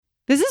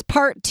This is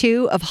part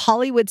 2 of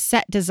Hollywood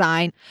set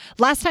design.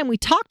 Last time we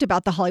talked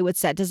about the Hollywood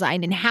set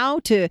design and how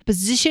to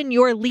position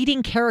your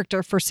leading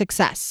character for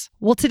success.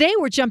 Well, today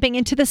we're jumping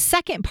into the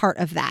second part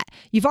of that.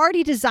 You've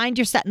already designed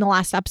your set in the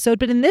last episode,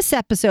 but in this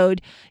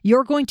episode,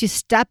 you're going to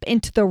step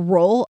into the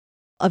role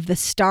of the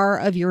star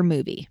of your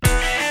movie.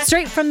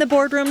 Straight from the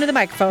boardroom to the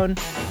microphone,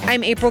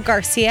 I'm April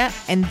Garcia,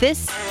 and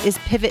this is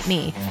Pivot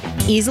Me,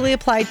 easily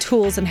applied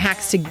tools and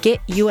hacks to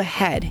get you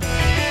ahead.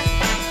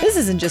 This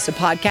isn't just a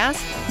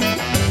podcast.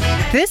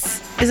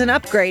 This is an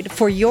upgrade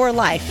for your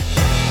life.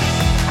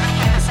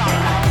 The song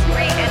calls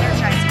great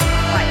energizing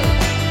life.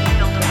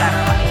 Build a better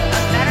life.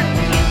 A better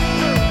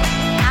you.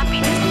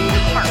 Happiness in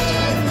the heart.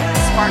 The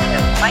spark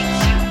that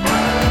lights you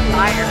on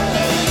fire.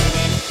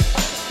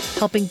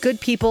 Helping good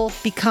people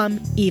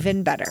become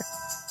even better.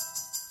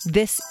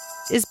 This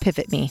is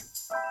Pivot Me.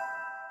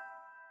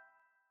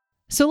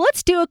 So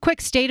let's do a quick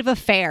state of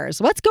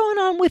affairs. What's going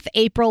on with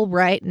April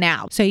right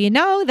now? So you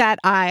know that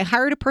I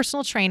hired a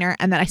personal trainer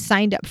and that I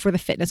signed up for the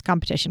fitness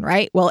competition,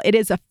 right? Well, it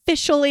is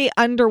officially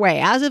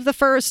underway. As of the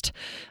 1st,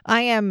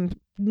 I am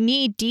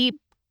knee deep,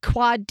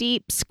 quad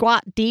deep,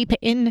 squat deep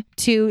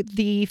into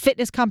the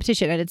fitness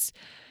competition, and it's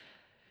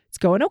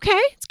going okay.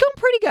 It's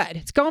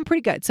going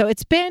pretty good. So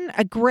it's been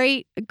a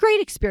great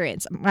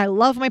experience. I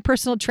love my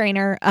personal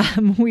trainer.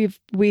 We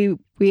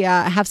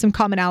have some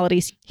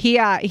commonalities. He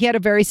had a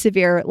very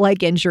severe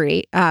leg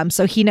injury.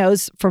 So he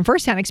knows from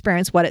firsthand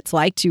experience what it's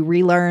like to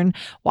relearn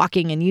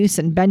walking and use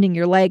and bending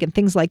your leg and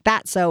things like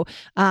that. So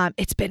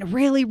it's been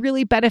really,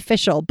 really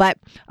beneficial. But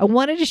I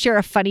wanted to share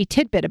a funny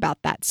tidbit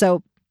about that.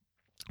 So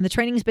the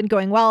training's been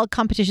going well.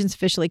 Competition's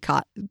officially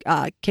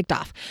kicked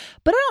off.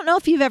 But I don't know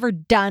if you've ever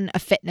done a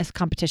fitness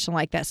competition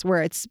like this,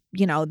 where it's,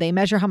 they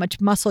measure how much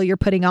muscle you're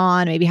putting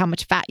on, maybe how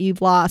much fat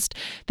you've lost,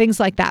 things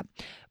like that.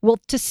 Well,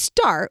 to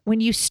start, when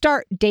you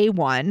start day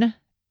 1,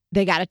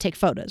 they got to take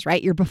photos,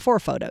 right? Your before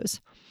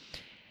photos.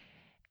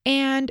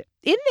 And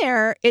in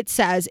there, it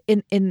says,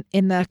 in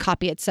the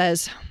copy, it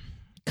says,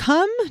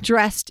 come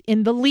dressed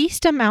in the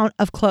least amount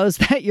of clothes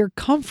that you're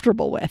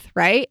comfortable with,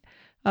 right?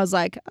 I was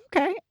like,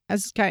 okay,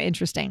 that's kind of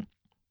interesting.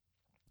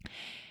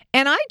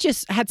 And I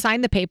just had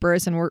signed the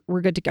papers and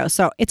we're good to go.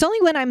 So it's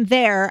only when I'm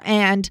there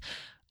and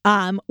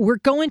we're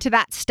going to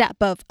that step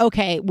of,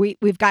 okay,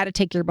 we've got to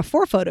take your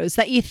before photos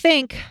that you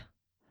think,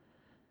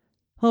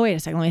 well, wait a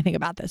second, let me think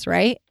about this,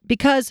 right?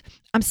 Because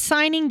I'm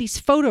signing these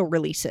photo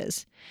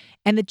releases.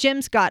 And the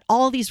gym's got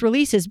all these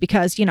releases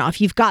because, if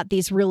you've got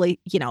these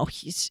really,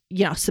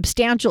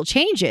 substantial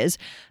changes,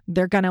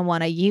 they're going to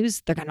want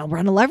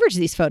to leverage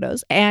these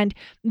photos. And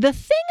the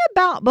thing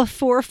about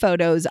before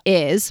photos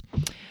is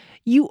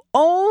you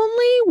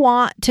only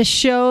want to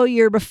show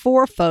your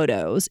before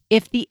photos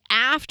if the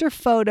after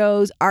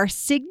photos are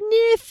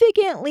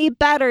significantly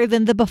better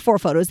than the before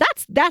photos.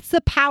 That's the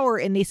power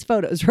in these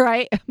photos,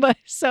 right? But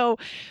so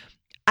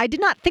I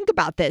did not think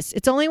about this.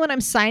 It's only when I'm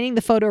signing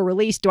the photo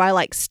release do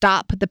I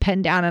stop, put the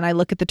pen down, and I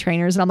look at the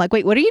trainers and I'm like,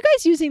 wait, what are you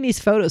guys using these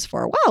photos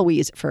for? Well, we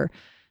use it for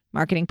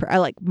marketing. I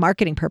like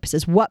marketing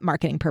purposes. What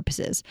marketing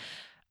purposes?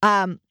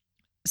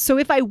 So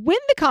if I win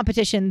the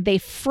competition, they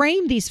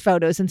frame these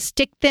photos and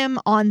stick them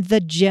on the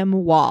gym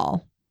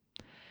wall.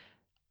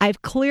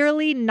 I've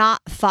clearly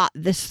not thought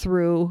this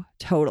through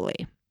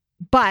totally,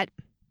 but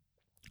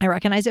I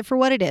recognize it for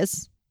what it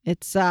is.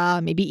 It's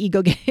maybe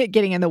ego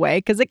getting in the way.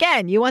 Because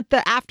again, you want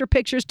the after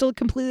pictures to look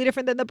completely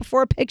different than the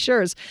before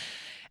pictures.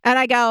 And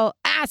I go,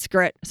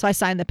 screw it. So I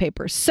signed the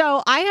papers.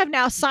 So I have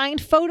now signed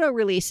photo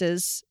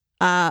releases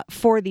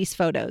for these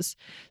photos.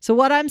 So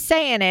what I'm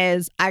saying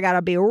is I got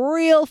to be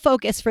real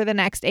focused for the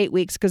next 8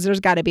 weeks because there's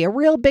got to be a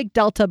real big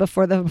delta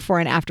before the before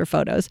and after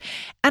photos.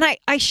 And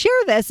I share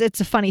this. It's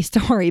a funny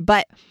story.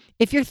 But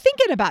if you're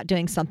thinking about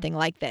doing something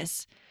like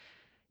this,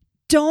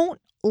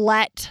 don't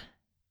let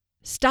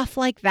stuff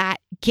like that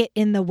get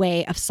in the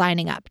way of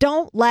signing up.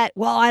 Don't let,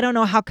 I don't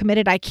know how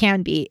committed I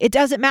can be. It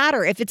doesn't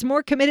matter. If it's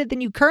more committed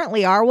than you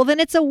currently are, well, then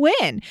it's a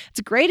win.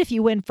 It's great if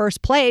you win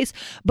first place,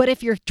 but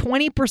if you're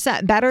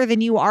 20% better than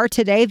you are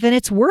today, then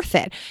it's worth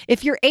it.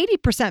 If you're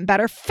 80%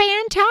 better,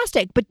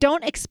 fantastic, but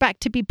don't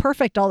expect to be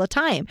perfect all the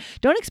time.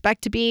 Don't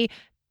expect to be,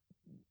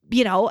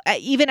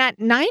 even at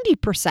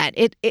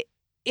 90%.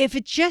 If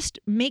it just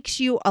makes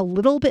you a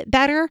little bit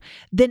better,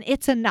 then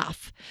it's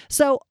enough.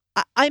 So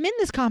I'm in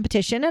this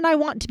competition and I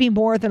want to be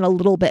more than a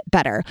little bit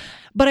better.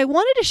 But I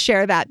wanted to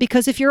share that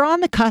because if you're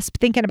on the cusp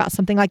thinking about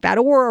something like that,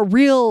 or a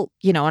real,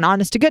 an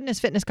honest to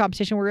goodness fitness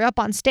competition where you're up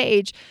on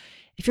stage,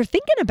 if you're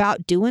thinking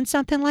about doing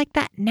something like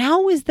that,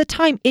 now is the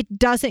time. It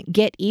doesn't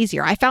get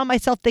easier. I found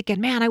myself thinking,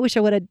 man, I wish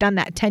I would have done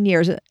that 10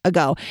 years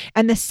ago.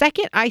 And the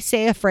second I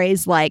say a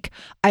phrase like,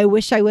 I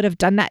wish I would have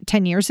done that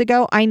 10 years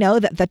ago, I know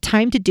that the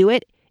time to do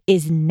it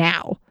is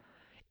now.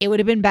 It would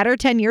have been better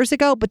 10 years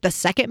ago, but the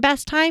second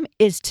best time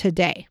is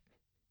today.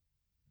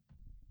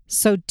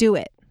 So do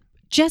it.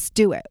 Just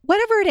do it.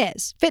 Whatever it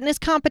is. Fitness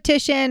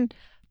competition,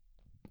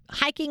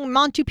 hiking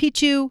Machu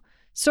Picchu,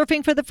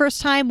 surfing for the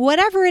first time,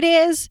 whatever it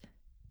is,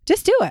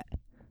 just do it.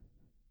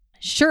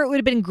 Sure, it would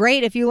have been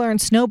great if you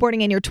learned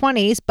snowboarding in your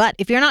 20s, but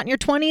if you're not in your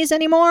 20s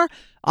anymore,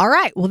 all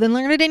right, well then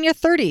learn it in your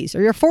 30s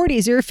or your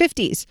 40s or your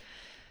 50s.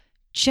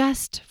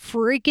 Just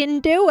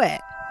freaking do it.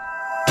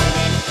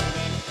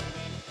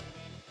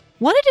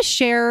 Wanted to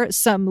share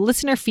some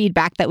listener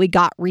feedback that we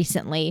got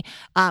recently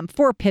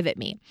for Pivot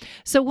Me.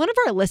 So one of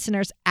our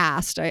listeners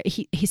asked,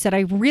 he said,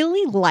 I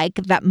really like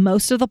that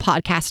most of the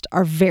podcasts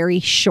are very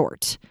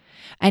short.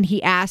 And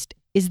he asked,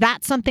 is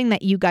that something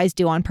that you guys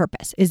do on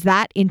purpose? Is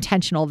that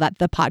intentional that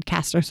the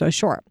podcasts are so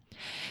short?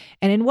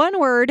 And in one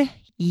word,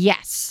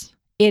 yes,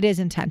 it is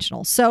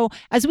intentional. So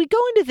as we go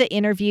into the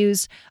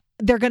interviews,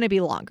 they're going to be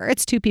longer.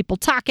 It's two people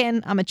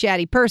talking. I'm a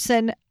chatty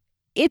person.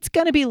 It's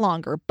going to be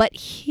longer, but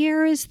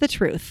here is the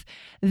truth.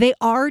 They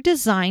are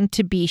designed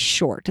to be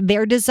short.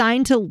 They're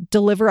designed to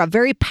deliver a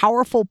very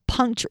powerful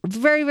punch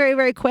very, very,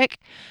 very quick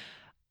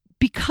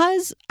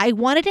because I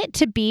wanted it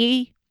to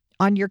be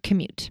on your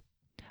commute.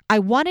 I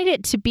wanted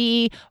it to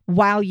be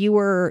while you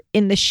were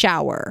in the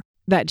shower.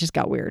 That just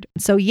got weird.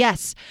 So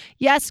yes,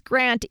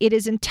 Grant, it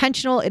is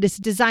intentional. It is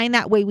designed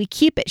that way. We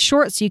keep it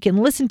short so you can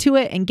listen to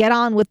it and get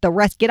on with the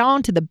rest. Get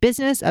on to the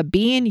business of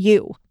being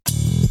you.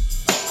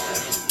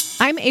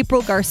 I'm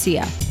April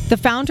Garcia, the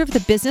founder of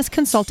the business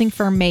consulting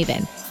firm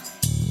Maven.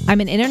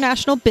 I'm an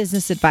international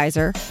business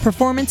advisor,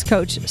 performance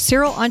coach,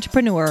 serial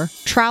entrepreneur,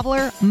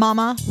 traveler,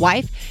 mama,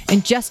 wife,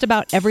 and just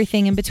about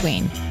everything in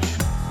between.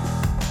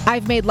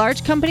 I've made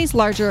large companies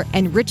larger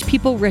and rich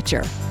people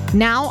richer.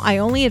 Now I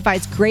only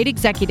advise great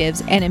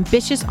executives and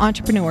ambitious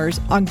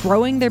entrepreneurs on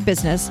growing their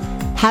business,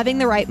 having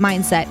the right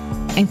mindset,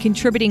 and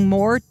contributing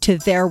more to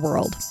their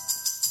world.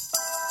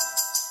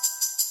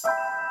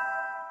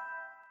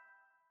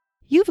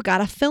 You've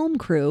got a film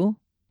crew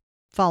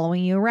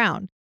following you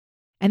around,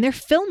 and they're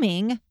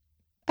filming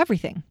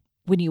everything.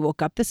 When you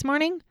woke up this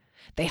morning,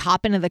 they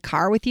hop into the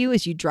car with you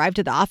as you drive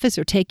to the office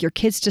or take your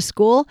kids to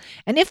school.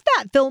 And if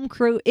that film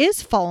crew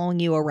is following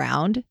you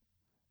around,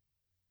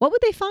 what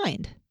would they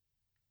find?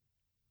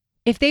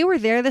 If they were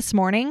there this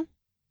morning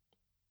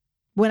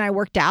when I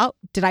worked out,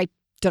 did I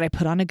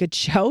put on a good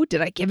show?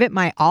 Did I give it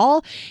my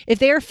all? If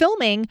they are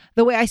filming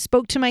the way I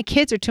spoke to my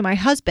kids or to my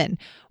husband,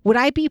 would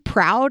I be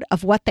proud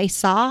of what they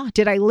saw?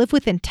 Did I live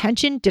with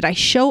intention? Did I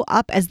show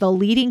up as the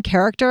leading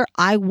character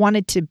I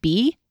wanted to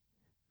be?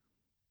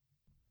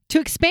 To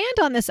expand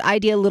on this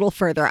idea a little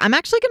further, I'm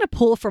actually going to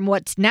pull from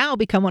what's now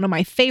become one of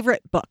my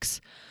favorite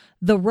books,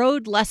 The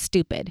Road Less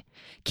Stupid.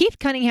 Keith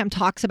Cunningham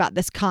talks about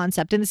this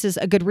concept, and this is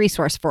a good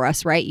resource for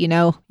us, right? You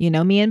know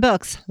me and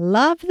books.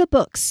 Love the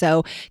books.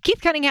 So Keith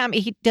Cunningham,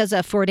 he does a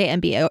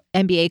 4-day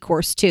MBA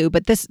course too,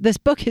 but this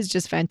book is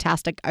just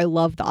fantastic. I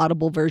love the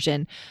Audible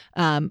version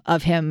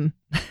of him.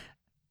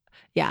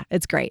 Yeah,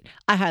 it's great.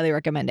 I highly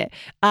recommend it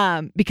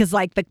because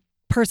like the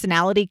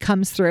personality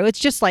comes through. It's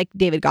just like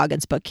David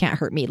Goggins' book, Can't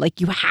Hurt Me. Like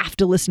you have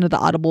to listen to the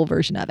Audible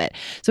version of it.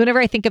 So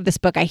whenever I think of this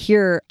book, I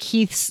hear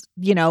Keith's,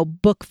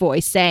 book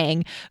voice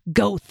saying,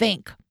 go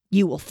think,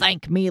 you will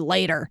thank me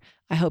later.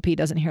 I hope he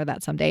doesn't hear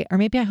that someday. Or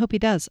maybe I hope he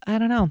does. I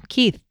don't know.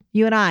 Keith,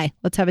 you and I,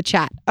 let's have a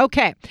chat.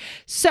 Okay.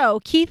 So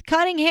Keith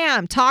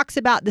Cunningham talks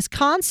about this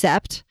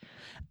concept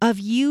of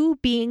you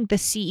being the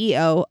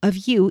CEO of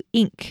You,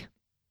 Inc.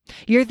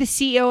 You're the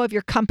CEO of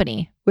your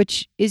company,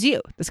 which is you.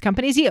 This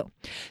company is you.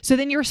 So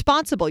then you're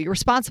responsible. You're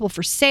responsible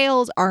for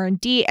sales,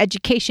 R&D,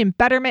 education,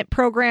 betterment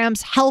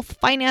programs, health,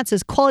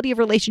 finances, quality of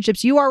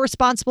relationships. You are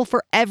responsible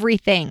for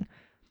everything.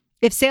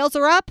 If sales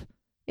are up,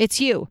 it's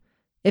you.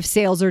 If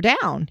sales are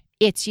down,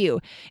 it's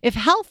you. If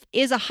health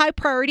is a high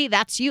priority,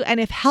 that's you. And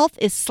if health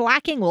is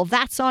slacking, well,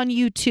 that's on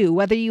you too.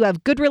 Whether you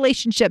have good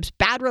relationships,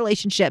 bad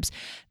relationships,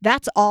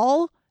 that's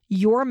all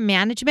your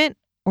management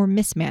or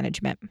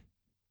mismanagement.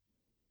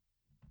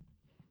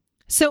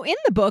 So in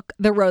the book,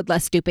 The Road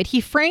Less Stupid,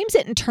 he frames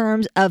it in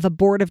terms of a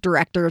board of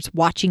directors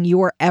watching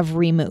your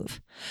every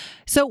move.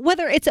 So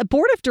whether it's a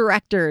board of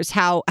directors,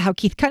 how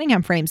Keith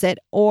Cunningham frames it,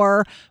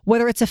 or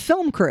whether it's a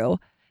film crew,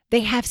 they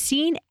have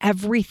seen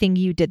everything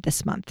you did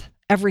this month.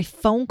 Every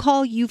phone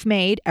call you've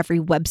made, every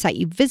website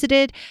you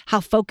visited, how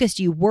focused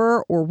you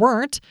were or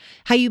weren't,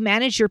 how you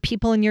managed your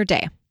people in your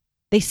day.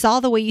 They saw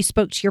the way you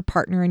spoke to your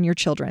partner and your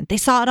children. They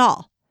saw it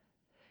all.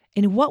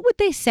 And what would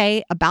they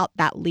say about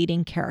that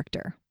leading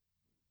character?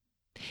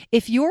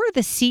 If you're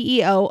the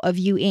CEO of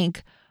You,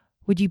 Inc.,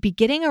 would you be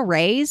getting a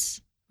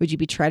raise? Would you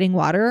be treading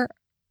water?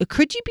 Or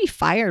could you be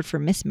fired for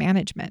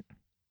mismanagement?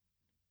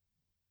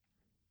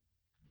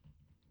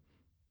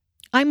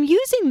 I'm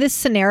using this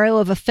scenario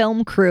of a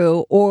film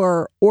crew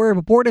or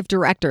a board of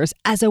directors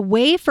as a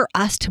way for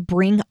us to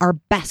bring our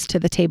best to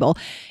the table.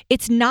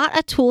 It's not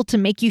a tool to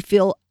make you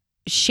feel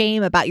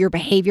shame about your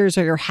behaviors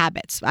or your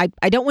habits.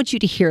 I don't want you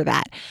to hear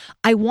that.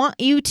 I want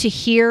you to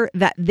hear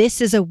that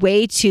this is a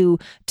way to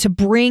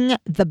bring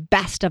the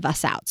best of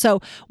us out.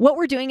 So what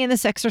we're doing in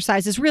this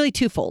exercise is really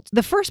twofold.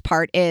 The first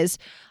part is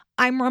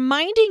I'm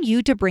reminding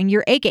you to bring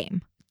your A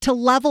game, to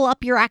level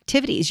up your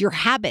activities, your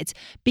habits,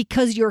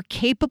 because you're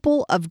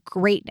capable of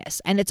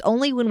greatness. And it's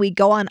only when we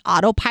go on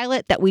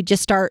autopilot that we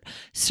just start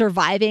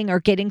surviving or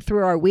getting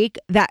through our week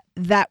that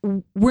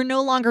we're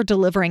no longer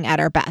delivering at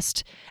our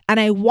best. And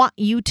I want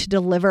you to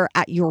deliver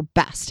at your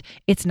best.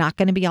 It's not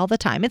going to be all the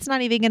time. It's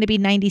not even going to be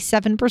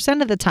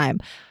 97% of the time.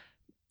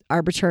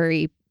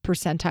 Arbitrary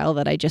percentile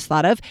that I just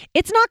thought of.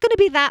 It's not going to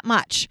be that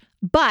much,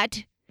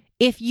 but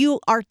if you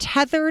are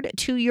tethered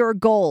to your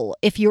goal,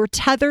 if you're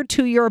tethered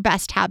to your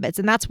best habits,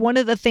 and that's one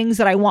of the things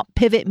that I want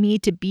Pivot Me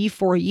to be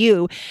for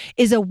you,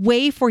 is a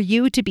way for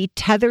you to be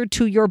tethered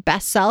to your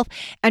best self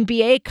and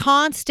be a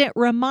constant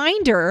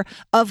reminder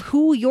of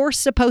who you're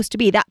supposed to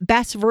be, that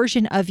best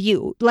version of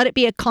you. Let it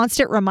be a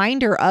constant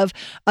reminder of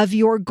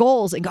your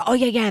goals and go, oh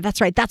yeah, that's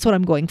right. That's what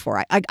I'm going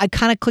for. I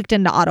kind of clicked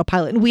into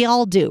autopilot, and we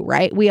all do,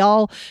 right? We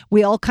all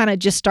kind of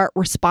just start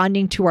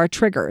responding to our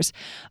triggers.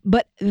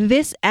 But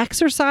this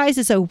exercise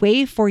is a way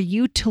for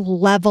you to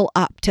level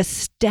up, to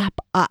step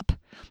up.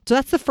 So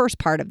that's the first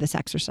part of this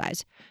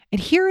exercise.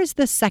 And here is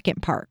the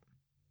second part.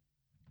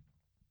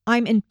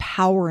 I'm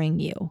empowering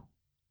you.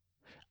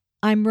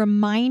 I'm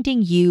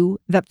reminding you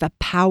that the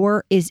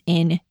power is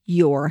in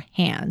your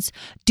hands.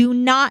 Do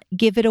not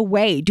give it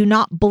away. Do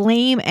not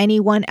blame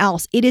anyone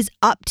else. It is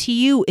up to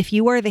you if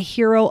you are the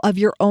hero of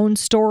your own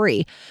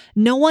story.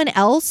 No one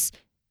else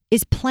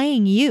is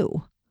playing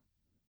you.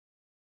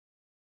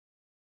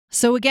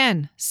 So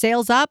again,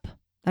 sales up.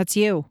 That's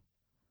you.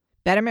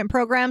 Betterment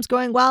programs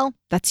going well,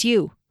 that's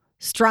you.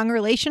 Strong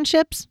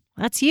relationships,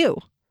 that's you.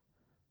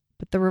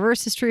 But the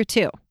reverse is true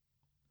too.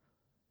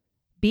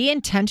 Be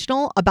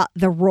intentional about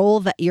the role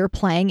that you're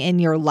playing in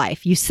your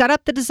life. You set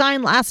up the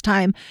design last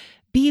time.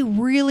 Be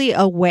really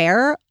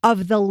aware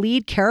of the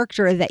lead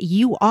character that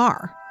you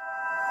are.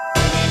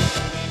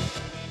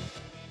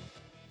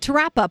 To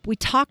wrap up, we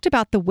talked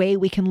about the way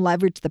we can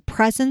leverage the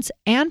presence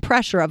and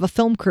pressure of a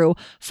film crew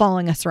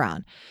following us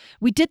around.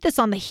 We did this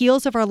on the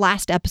heels of our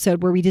last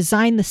episode where we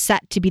designed the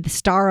set to be the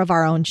star of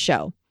our own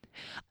show.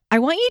 I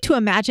want you to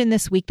imagine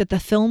this week that the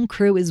film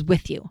crew is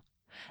with you.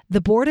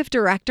 The board of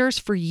directors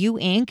for You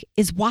Inc.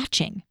 is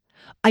watching.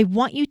 I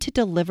want you to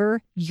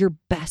deliver your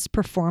best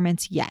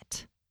performance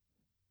yet.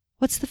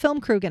 What's the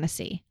film crew going to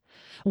see?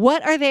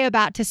 What are they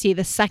about to see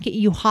the second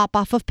you hop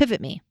off of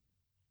Pivot Me?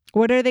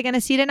 What are they going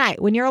to see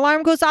tonight? When your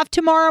alarm goes off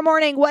tomorrow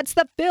morning, what's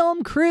the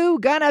film crew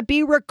going to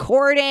be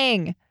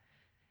recording?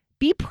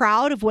 Be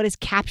proud of what is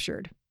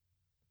captured.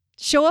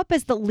 Show up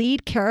as the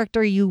lead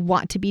character you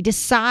want to be.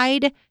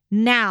 Decide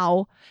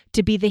now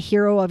to be the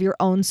hero of your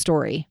own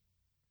story.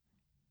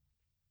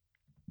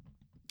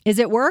 Is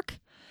it work?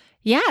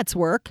 Yeah, it's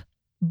work,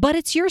 but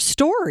it's your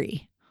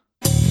story.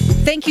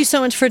 Thank you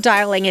so much for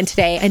dialing in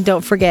today. And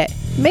don't forget,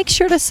 make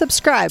sure to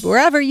subscribe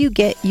wherever you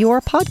get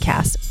your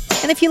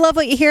podcast. And if you love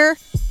what you hear,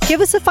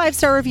 give us a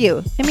 5-star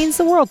review. It means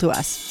the world to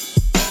us.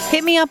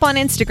 Hit me up on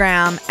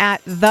Instagram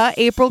at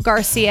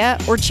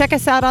 @theaprilgarcia or check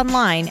us out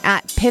online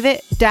at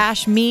pivot-me.com.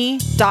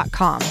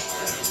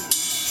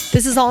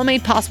 This is all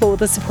made possible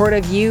with the support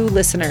of you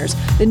listeners,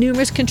 the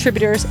numerous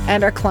contributors,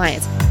 and our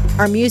clients.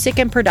 Our music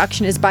and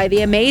production is by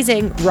the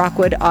amazing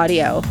Rockwood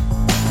Audio.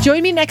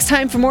 Join me next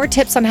time for more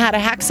tips on how to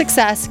hack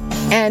success.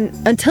 And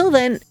until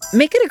then,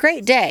 make it a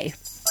great day.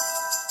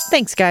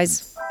 Thanks,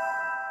 guys.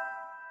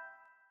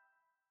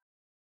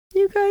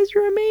 You guys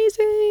are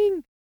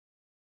amazing.